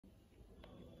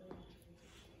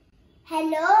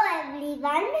Hello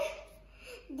everyone.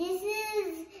 This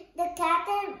is the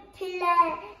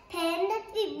caterpillar pen that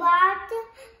we bought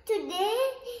today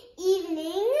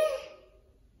evening.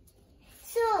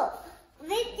 So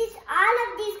with all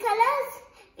of these colors,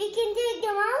 we can take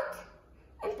them out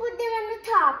and put them on the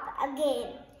top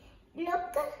again.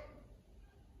 Look.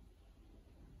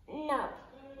 No.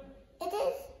 It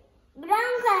is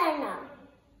brown color now.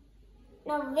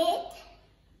 Now wait.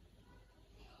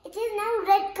 It is now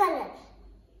red color.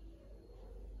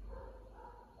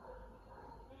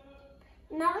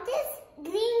 Now it is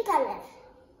green color.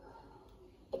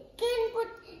 You can put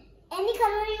any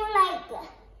color you like.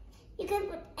 You can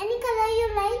put any color you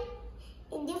like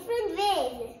in different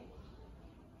ways.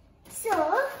 So,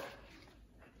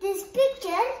 this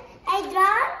picture I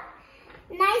draw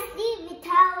nicely with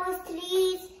house,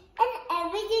 trees and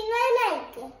everything I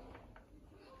like.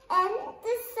 And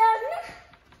the sun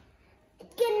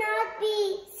cannot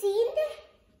be seen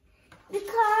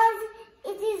because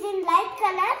it is in light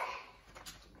color.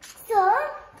 So,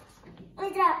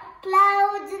 we draw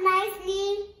clouds nicely